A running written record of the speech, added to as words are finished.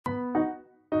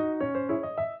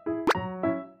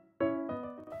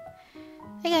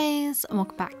Hey guys, and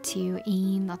welcome back to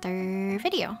another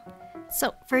video.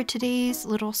 So for today's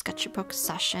little sketchbook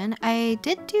session, I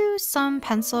did do some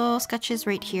pencil sketches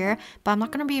right here, but I'm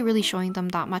not going to be really showing them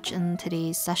that much in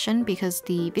today's session because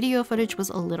the video footage was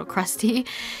a little crusty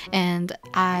and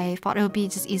I thought it would be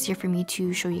just easier for me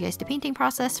to show you guys the painting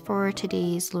process for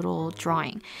today's little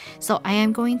drawing. So I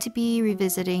am going to be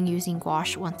revisiting using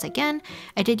gouache once again.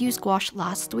 I did use gouache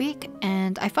last week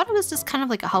and I thought it was just kind of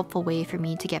like a helpful way for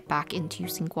me to get back into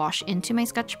using gouache into my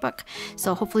sketchbook.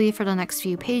 So hopefully for the next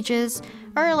few pages,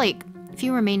 or like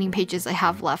few remaining pages I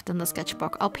have left in the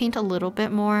sketchbook, I'll paint a little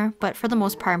bit more, but for the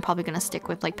most part I'm probably going to stick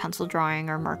with like pencil drawing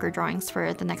or marker drawings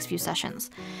for the next few sessions.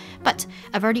 But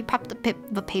I've already prepped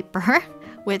the paper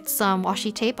with some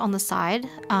washi tape on the side,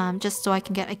 just so I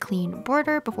can get a clean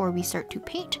border before we start to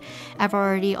paint. I've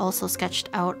already also sketched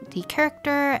out the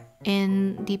character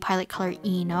in the palette Color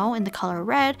ENO in the color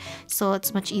red, so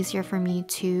it's much easier for me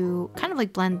to kind of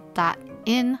like blend that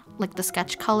in, like the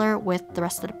sketch color, with the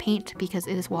rest of the paint because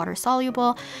it is water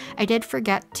soluble. I did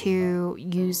forget to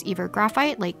use either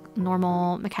graphite, like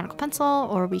normal mechanical pencil,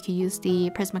 or we could use the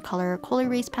Pirsmacolor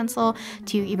Col-Eraser pencil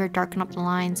to either darken up the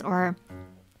lines or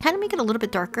kind of make it a little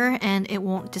bit darker, and it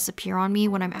won't disappear on me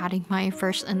when I'm adding my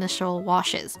first initial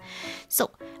washes. So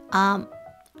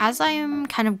as I am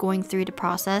kind of going through the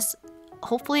process,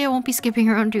 hopefully I won't be skipping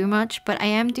around too much, but I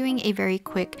am doing a very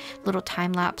quick little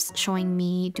time lapse showing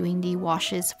me doing the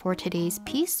washes for today's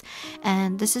piece,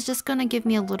 and this is just going to give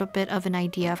me a little bit of an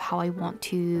idea of how I want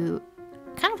to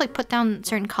kind of like put down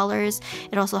certain colors.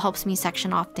 It also helps me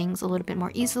section off things a little bit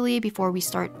more easily before we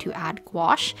start to add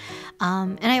gouache.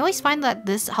 And I always find that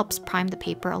this helps prime the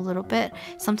paper a little bit.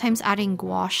 Sometimes adding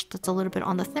gouache that's a little bit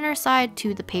on the thinner side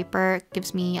to the paper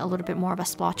gives me a little bit more of a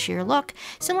splotchier look,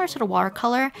 similar to the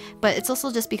watercolor, but it's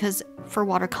also just because for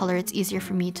watercolor it's easier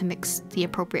for me to mix the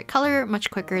appropriate color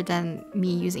much quicker than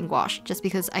me using gouache, just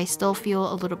because I still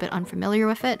feel a little bit unfamiliar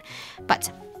with it. But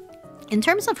in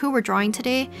terms of who we're drawing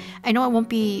today, I know it won't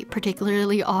be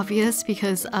particularly obvious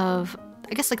because of,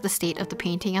 I guess, like the state of the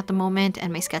painting at the moment,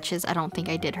 and my sketches, I don't think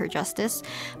I did her justice.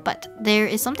 But there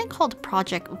is something called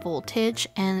Project Voltage,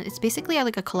 and it's basically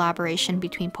like a collaboration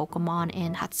between Pokemon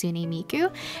and Hatsune Miku.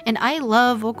 And I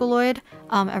love Vocaloid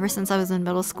ever since I was in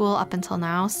middle school up until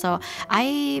now. So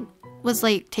I was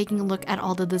like taking a look at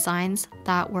all the designs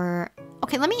that were...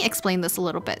 Okay, let me explain this a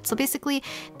little bit. So basically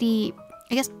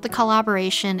I guess the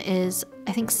collaboration is,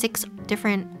 I think, 6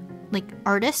 different like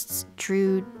artists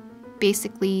drew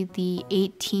basically the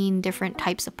 18 different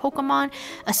types of Pokemon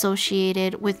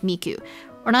associated with Miku.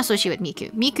 Or not associated with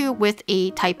Miku. Miku with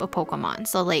a type of Pokemon.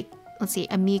 So like, let's see,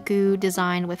 a Miku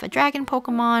design with a dragon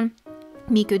Pokemon,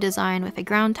 Miku design with a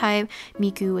ground type,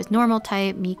 Miku with normal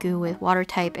type, Miku with water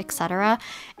type, etc.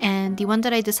 And the one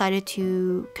that I decided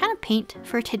to kind of paint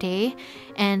for today,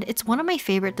 and it's one of my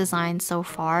favorite designs so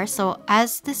far. So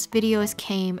as this video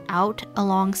came out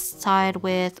alongside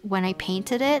with when I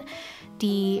painted it,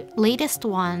 the latest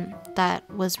one that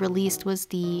was released was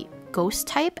the ghost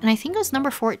type, and I think it was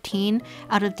number 14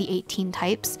 out of the 18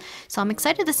 types. So I'm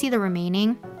excited to see the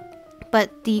remaining.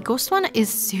 But the ghost one is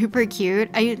super cute.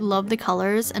 I love the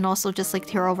colors and also just like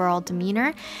her overall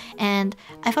demeanor. And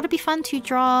I thought it'd be fun to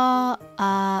draw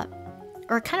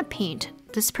or kind of paint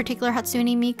this particular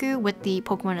Hatsune Miku with the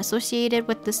Pokemon associated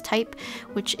with this type,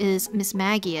 which is Miss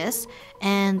Magius.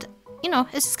 And you know,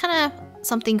 it's just kind of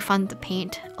something fun to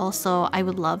paint. Also, I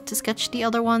would love to sketch the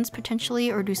other ones potentially,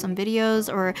 or do some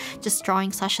videos or just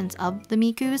drawing sessions of the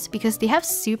Mikus because they have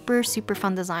super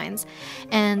fun designs.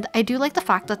 And I do like the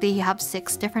fact that they have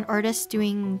 6 different artists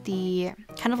doing the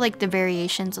kind of like the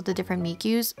variations of the different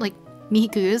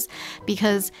Mikus,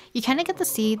 because you kind of get to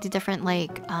see the different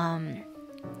like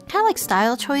kind of like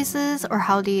style choices, or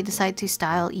how they decide to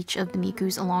style each of the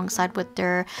Mikus alongside with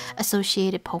their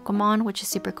associated Pokemon, which is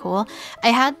super cool. I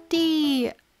had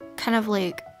the kind of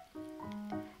like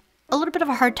a little bit of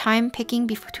a hard time picking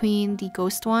between the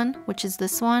ghost one, which is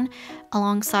this one,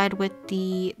 alongside with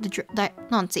the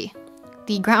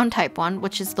ground type one,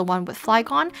 which is the one with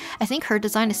Flygon. I think her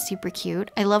design is super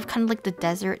cute. I love kind of like the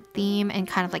desert theme and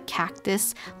kind of like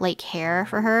cactus like hair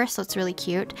for her, so it's really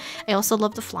cute. I also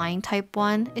love the flying type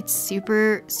one. It's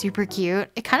super cute.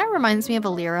 It kind of reminds me of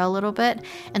Alira a little bit.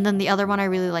 And then the other one I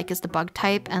really like is the bug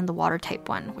type and the water type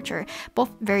one, which are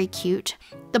both very cute.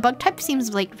 The bug type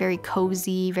seems like very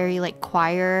cozy, very like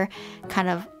choir, kind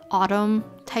of autumn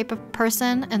type of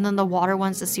person, and then the water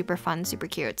ones is super fun, super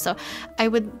cute. So I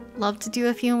would love to do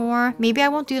a few more. Maybe I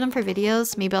won't do them for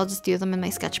videos, maybe I'll just do them in my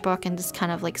sketchbook and just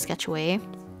kind of like sketch away.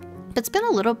 But it's been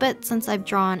a little bit since I've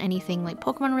drawn anything like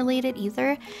Pokemon related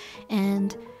either,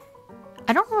 and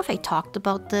I don't know if I talked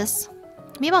about this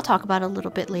maybe I'll talk about it a little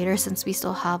bit later since we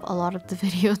still have a lot of the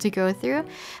video to go through.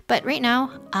 But right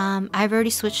now, I've already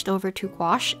switched over to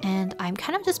gouache, and I'm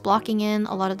kind of just blocking in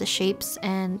a lot of the shapes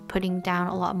and putting down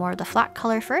a lot more of the flat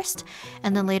color first.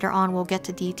 And then later on, we'll get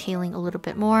to detailing a little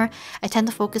bit more. I tend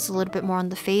to focus a little bit more on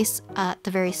the face at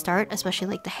the very start, especially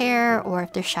like the hair, or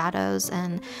if there's shadows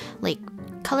and like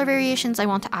color variations I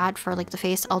want to add for like the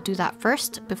face. I'll do that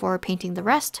first before painting the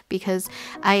rest, because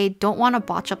I don't want to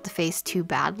botch up the face too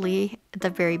badly at the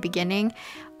very beginning,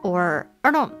 or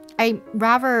no, I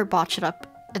rather botch it up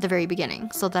at the very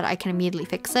beginning so that I can immediately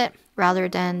fix it, rather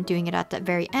than doing it at the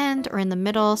very end or in the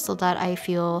middle so that I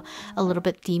feel a little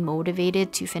bit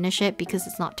demotivated to finish it because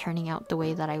it's not turning out the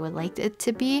way that I would like it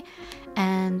to be.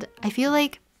 And I feel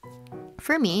like,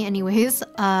 for me anyways,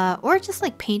 or just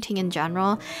like painting in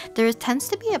general, there tends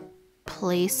to be a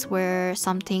place where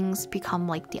some things become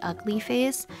like the ugly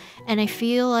phase, and I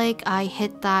feel like I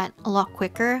hit that a lot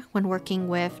quicker when working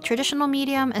with traditional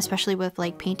medium, especially with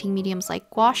like painting mediums like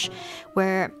gouache,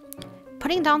 where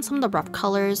putting down some of the rough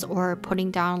colors, or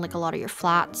putting down like a lot of your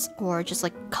flats, or just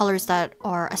like colors that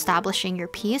are establishing your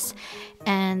piece,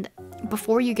 and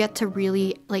before you get to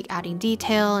really like adding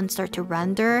detail and start to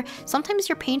render, sometimes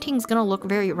your painting's gonna look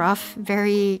very rough,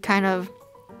 very kind of,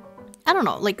 I don't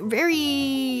know, like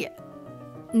very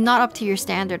not up to your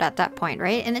standard at that point,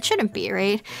 right? And it shouldn't be,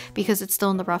 right? Because it's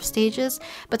still in the rough stages.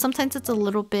 But sometimes it's a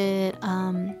little bit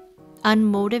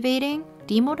unmotivating,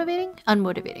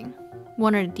 unmotivating,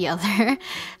 one or the other,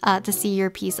 to see your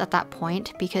piece at that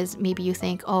point, because maybe you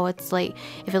think, oh, it's like,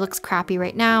 if it looks crappy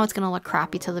right now, it's gonna look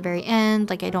crappy till the very end.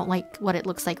 Like, I don't like what it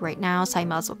looks like right now, so I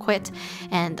might as well quit.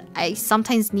 And I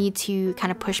sometimes need to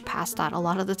kind of push past that a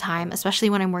lot of the time, especially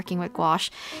when I'm working with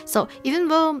gouache. So even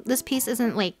though this piece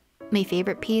isn't like my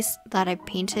favorite piece that I've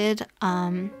painted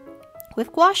with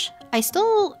gouache, I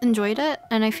still enjoyed it,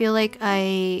 and I feel like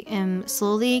I am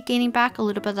slowly gaining back a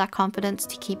little bit of that confidence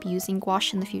to keep using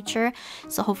gouache in the future.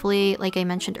 So hopefully, like I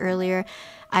mentioned earlier,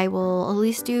 I will at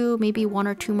least do maybe 1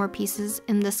 or 2 more pieces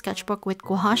in this sketchbook with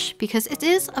gouache, because it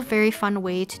is a very fun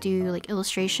way to do like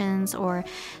illustrations, or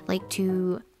like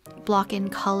to block in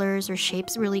colors or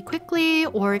shapes really quickly,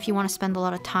 or if you want to spend a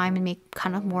lot of time and make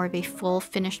kind of more of a full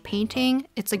finished painting,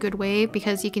 it's a good way,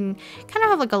 because you can kind of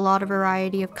have like a lot of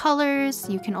variety of colors.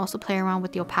 You can also play around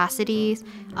with the opacities.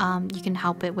 You can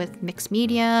help it with mixed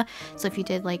media, so if you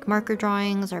did like marker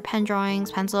drawings or pen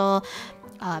drawings, pencil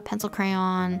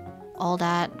crayon, all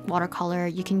that, watercolor,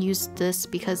 you can use this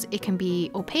because it can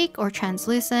be opaque or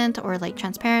translucent or like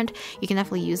transparent. You can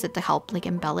definitely use it to help like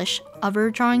embellish other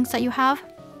drawings that you have.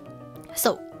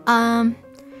 So,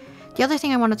 the other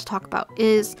thing I wanted to talk about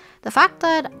is the fact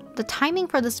that the timing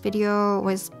for this video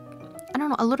was, I don't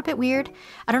know, a little bit weird.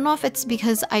 I don't know if it's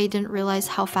because I didn't realize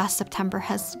how fast September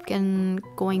has been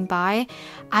going by.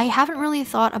 I haven't really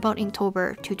thought about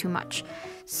Inktober too much.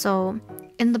 So,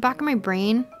 in the back of my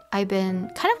brain, I've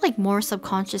been kind of like more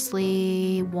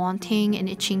subconsciously wanting and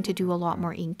itching to do a lot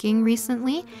more inking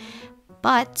recently,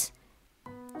 but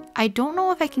I don't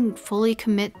know if I can fully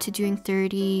commit to doing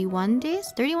 31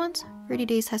 days. 30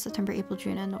 days has September, April,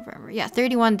 June, and November. Yeah,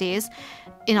 31 days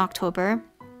in October.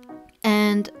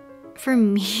 And for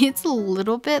me, it's a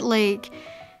little bit like,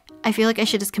 I feel like I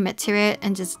should just commit to it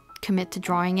and just commit to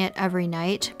drawing it every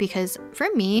night, because for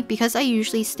me, because I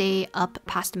usually stay up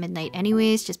past midnight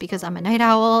anyways, just because I'm a night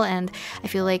owl, and I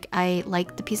feel like I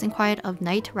like the peace and quiet of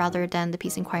night rather than the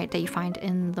peace and quiet that you find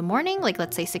in the morning, like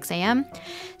let's say 6 a.m.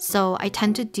 So I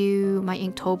tend to do my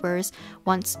Inktober's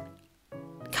once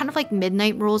kind of like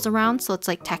midnight rolls around, so it's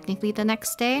like technically the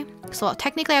next day. So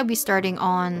technically I'll be starting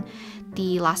on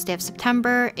the last day of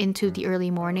September into the early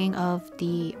morning of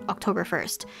the October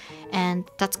 1st. And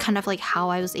that's kind of like how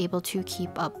I was able to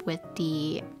keep up with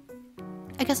the,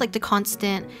 I guess like the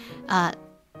constant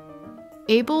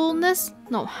ableness,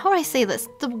 no, how do I say this?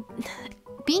 The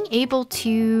being able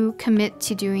to commit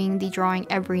to doing the drawing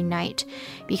every night,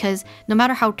 because no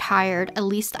matter how tired, at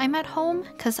least I'm at home,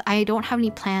 because I don't have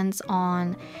any plans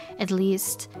on at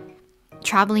least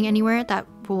traveling anywhere that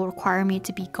will require me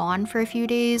to be gone for a few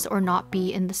days or not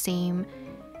be in the same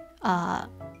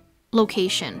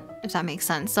location, if that makes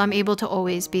sense. So I'm able to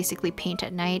always basically paint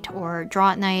at night or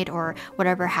draw at night or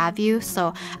whatever have you.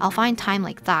 So I'll find time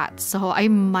like that. So I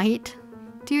might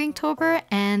do Inktober,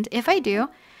 and if I do,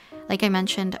 like I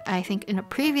mentioned, I think in a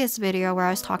previous video where I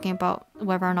was talking about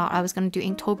whether or not I was going to do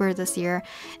Inktober this year,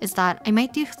 is that I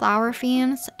might do flower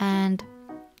themes, and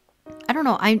I don't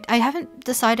know, I haven't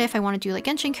decided if I want to do like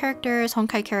Genshin characters,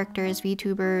 Honkai characters,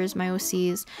 VTubers, my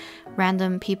OCs,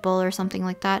 random people or something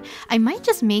like that. I might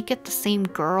just make it the same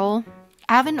girl.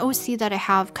 I have an OC that I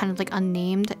have kind of like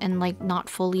unnamed and like not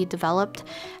fully developed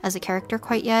as a character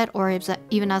quite yet, or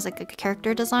even as like a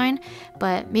character design,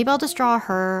 but maybe I'll just draw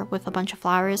her with a bunch of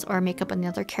flowers or make up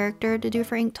another character to do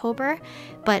for Inktober.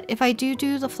 But if I do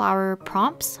the flower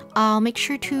prompts, I'll make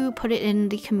sure to put it in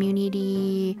the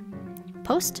community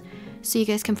post so you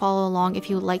guys can follow along if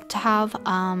you would like to have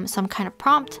some kind of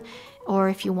prompt, or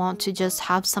if you want to just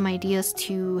have some ideas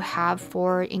to have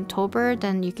for Inktober,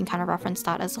 then you can kind of reference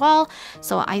that as well.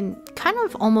 So I'm kind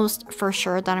of almost for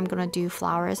sure that I'm gonna do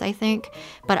flowers, I think,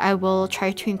 but I will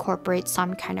try to incorporate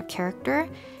some kind of character,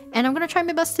 and I'm gonna try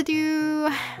my best to do,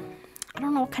 I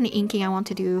don't know what kind of inking I want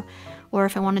to do, or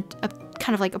if I want to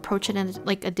kind of like approach it in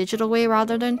like a digital way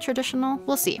rather than traditional.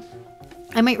 We'll see.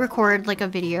 I might record like a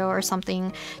video or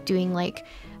something doing like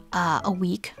a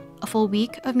full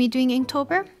week of me doing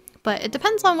Inktober. But it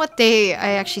depends on what day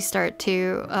I actually start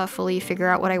to fully figure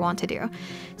out what I want to do.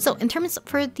 So in terms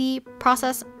for the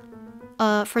process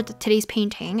for today's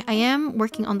painting, I am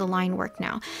working on the line work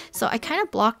now. So I kind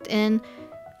of blocked in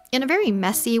a very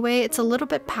messy way. It's a little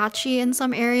bit patchy in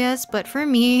some areas, but for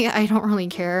me, I don't really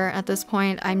care at this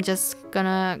point. I'm just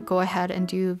gonna go ahead and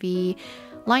do the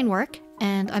line work.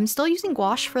 And I'm still using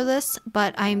gouache for this,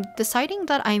 but I'm deciding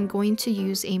that I'm going to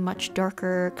use a much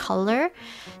darker color.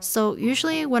 So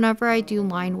usually whenever I do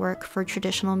line work for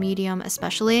traditional medium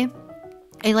especially,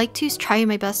 I like to try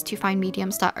my best to find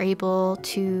mediums that are able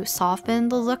to soften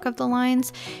the look of the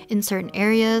lines in certain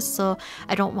areas. So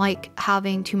I don't like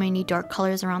having too many dark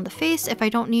colors around the face if I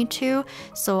don't need to.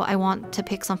 So I want to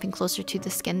pick something closer to the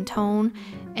skin tone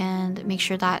and make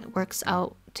sure that works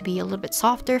out to be a little bit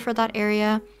softer for that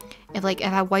area. If I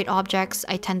have white objects,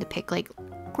 I tend to pick like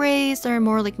grays that are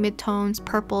more like mid-tones,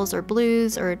 purples or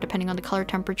blues, or depending on the color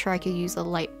temperature, I could use a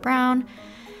light brown.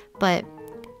 But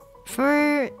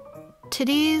for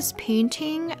today's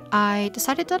painting, I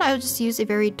decided that I would just use a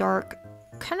very dark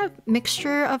kind of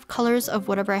mixture of colors of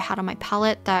whatever I had on my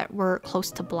palette that were close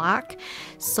to black,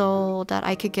 so that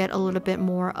I could get a little bit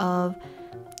more of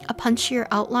a punchier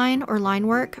outline or line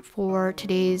work for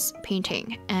today's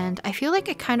painting. And I feel like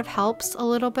it kind of helps a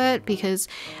little bit because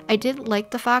I did like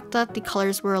the fact that the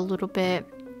colors were a little bit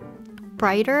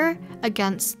brighter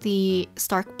against the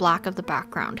stark black of the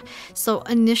background. So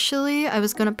initially I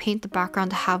was gonna paint the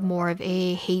background to have more of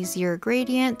a hazier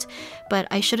gradient, but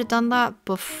I should have done that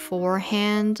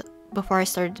beforehand, before I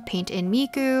started to paint in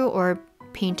Miku or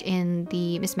paint in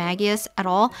the MIYA at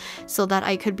all, so that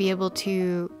I could be able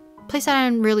to place that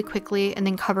in really quickly and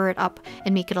then cover it up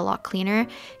and make it a lot cleaner.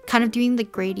 Kind of doing the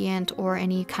gradient or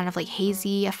any kind of like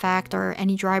hazy effect or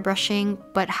any dry brushing,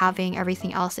 but having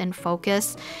everything else in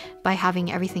focus by having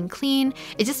everything clean,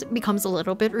 it just becomes a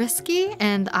little bit risky.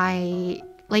 And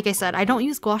like I said, I don't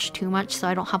use gouache too much, so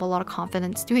I don't have a lot of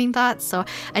confidence doing that. So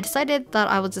I decided that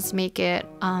I will just make it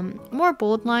more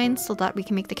bold lines so that we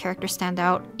can make the character stand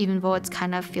out, even though it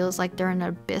kind of feels like they're in an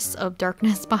abyss of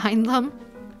darkness behind them.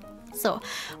 So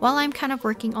while I'm kind of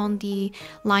working on the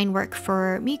line work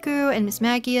for Miku and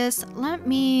MIYA, let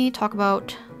me talk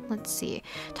about,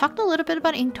 talked a little bit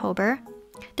about Inktober.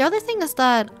 The other thing is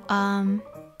that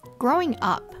growing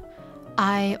up,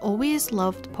 I always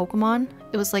loved Pokemon.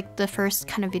 It was like the first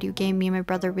kind of video game me and my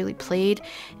brother really played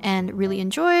and really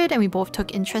enjoyed, and we both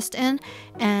took interest in.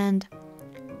 And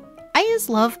I just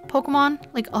love Pokemon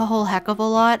like a whole heck of a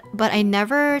lot, but I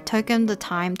never took in the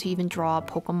time to even draw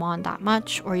Pokemon that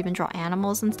much or even draw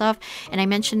animals and stuff. And I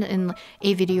mentioned in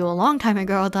a video a long time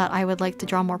ago that I would like to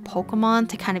draw more Pokemon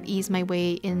to kind of ease my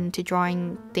way into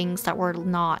drawing things that were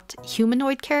not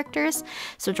humanoid characters.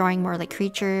 So drawing more like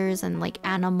creatures and like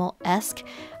animal-esque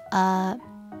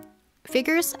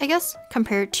figures, I guess,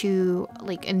 compared to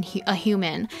like a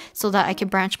human, so that I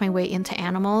could branch my way into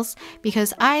animals,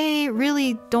 because I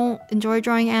really don't enjoy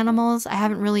drawing animals. I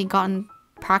haven't really gotten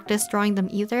practice drawing them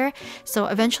either, so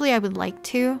eventually I would like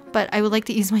to, but I would like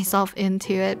to ease myself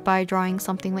into it by drawing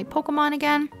something like Pokemon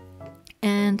again.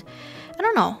 And I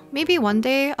don't know, maybe one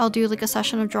day I'll do like a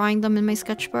session of drawing them in my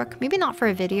sketchbook, maybe not for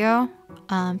a video,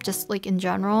 just like in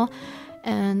general,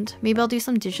 and maybe I'll do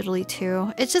some digitally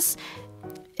too. It's just,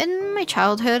 in my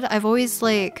childhood, I've always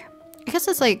I guess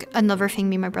it's like another thing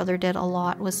me and my brother did a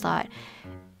lot was that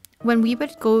when we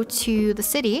would go to the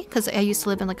city, because I used to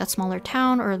live in like a smaller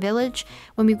town or a village,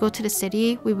 when we go to the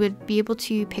city, we would be able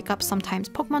to pick up sometimes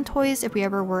Pokemon toys if we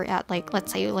ever were at like,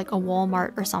 let's say like a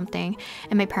Walmart or something,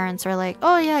 and my parents are like,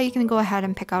 oh yeah, you can go ahead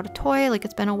and pick out a toy, like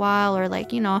it's been a while, or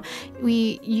like, you know,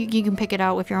 you can pick it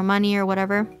out with your money or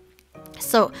whatever.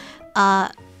 So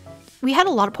we had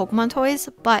a lot of Pokemon toys,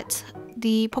 but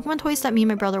the Pokemon toys that me and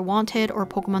my brother wanted, or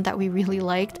Pokemon that we really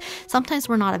liked, sometimes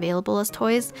were not available as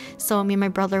toys. So me and my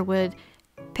brother would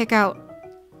pick out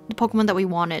the Pokemon that we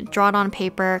wanted, draw it on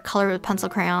paper, color it with pencil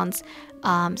crayons,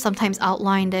 sometimes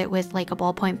outlined it with like a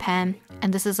ballpoint pen.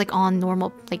 And this is like on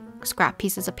normal like scrap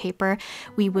pieces of paper.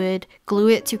 We would glue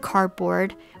it to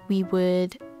cardboard. We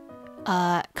would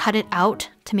cut it out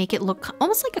to make it look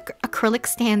almost like acrylic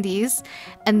standees,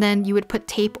 and then you would put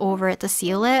tape over it to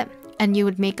seal it, and you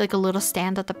would make like a little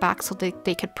stand at the back so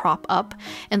they could prop up,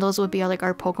 and those would be like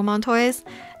our Pokemon toys.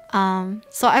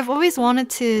 So I've always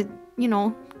wanted to, you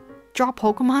know, draw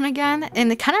Pokemon again,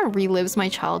 and it kind of relives my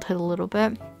childhood a little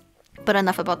bit. But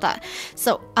enough about that.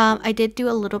 So I did do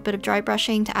a little bit of dry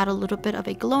brushing to add a little bit of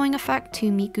a glowing effect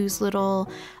to Miku's little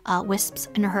wisps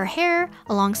in her hair,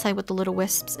 alongside with the little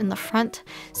wisps in the front,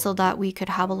 so that we could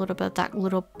have a little bit of that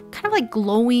little kind of like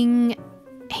glowing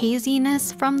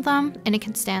haziness from them, and it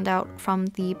can stand out from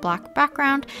the black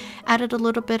background. Added a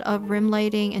little bit of rim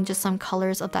lighting and just some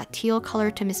colors of that teal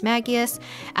color to Miss Magius.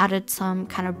 Added some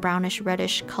kind of brownish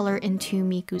reddish color into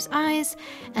Miku's eyes,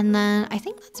 and then I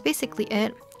think that's basically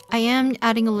it. I am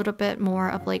adding a little bit more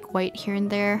of like white here and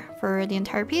there for the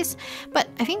entire piece, but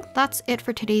I think that's it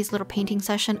for today's little painting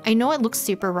session. I know it looks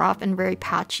super rough and very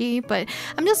patchy, but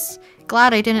I'm just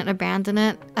glad I didn't abandon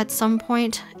it at some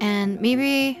point, and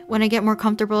maybe when I get more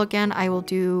comfortable again, I will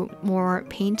do more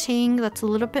painting that's a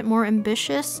little bit more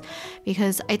ambitious,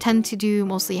 because I tend to do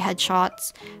mostly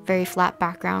headshots, very flat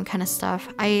background kind of stuff.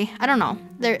 I don't know.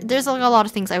 There's like a lot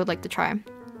of things I would like to try.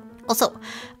 Also,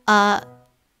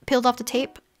 peeled off the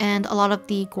tape, and a lot of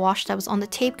the gouache that was on the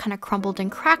tape kind of crumbled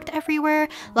and cracked everywhere.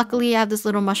 Luckily, I have this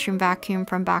little mushroom vacuum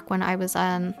from back when I was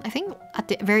I think at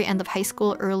the very end of high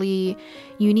school, early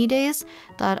uni days,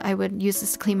 that I would use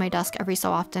this to clean my desk every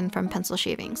so often from pencil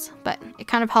shavings. But it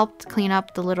kind of helped clean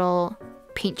up the little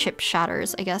paint chip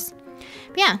shatters, I guess.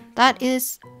 But yeah, that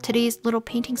is today's little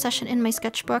painting session in my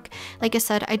sketchbook. Like I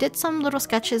said, I did some little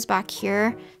sketches back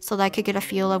here so that I could get a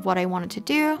feel of what I wanted to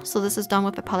do. So this is done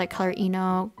with the palette Color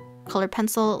ENO colored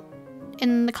pencil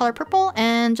in the color purple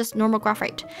and just normal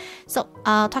graphite. So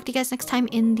I'll talk to you guys next time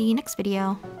in the next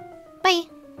video.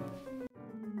 Bye!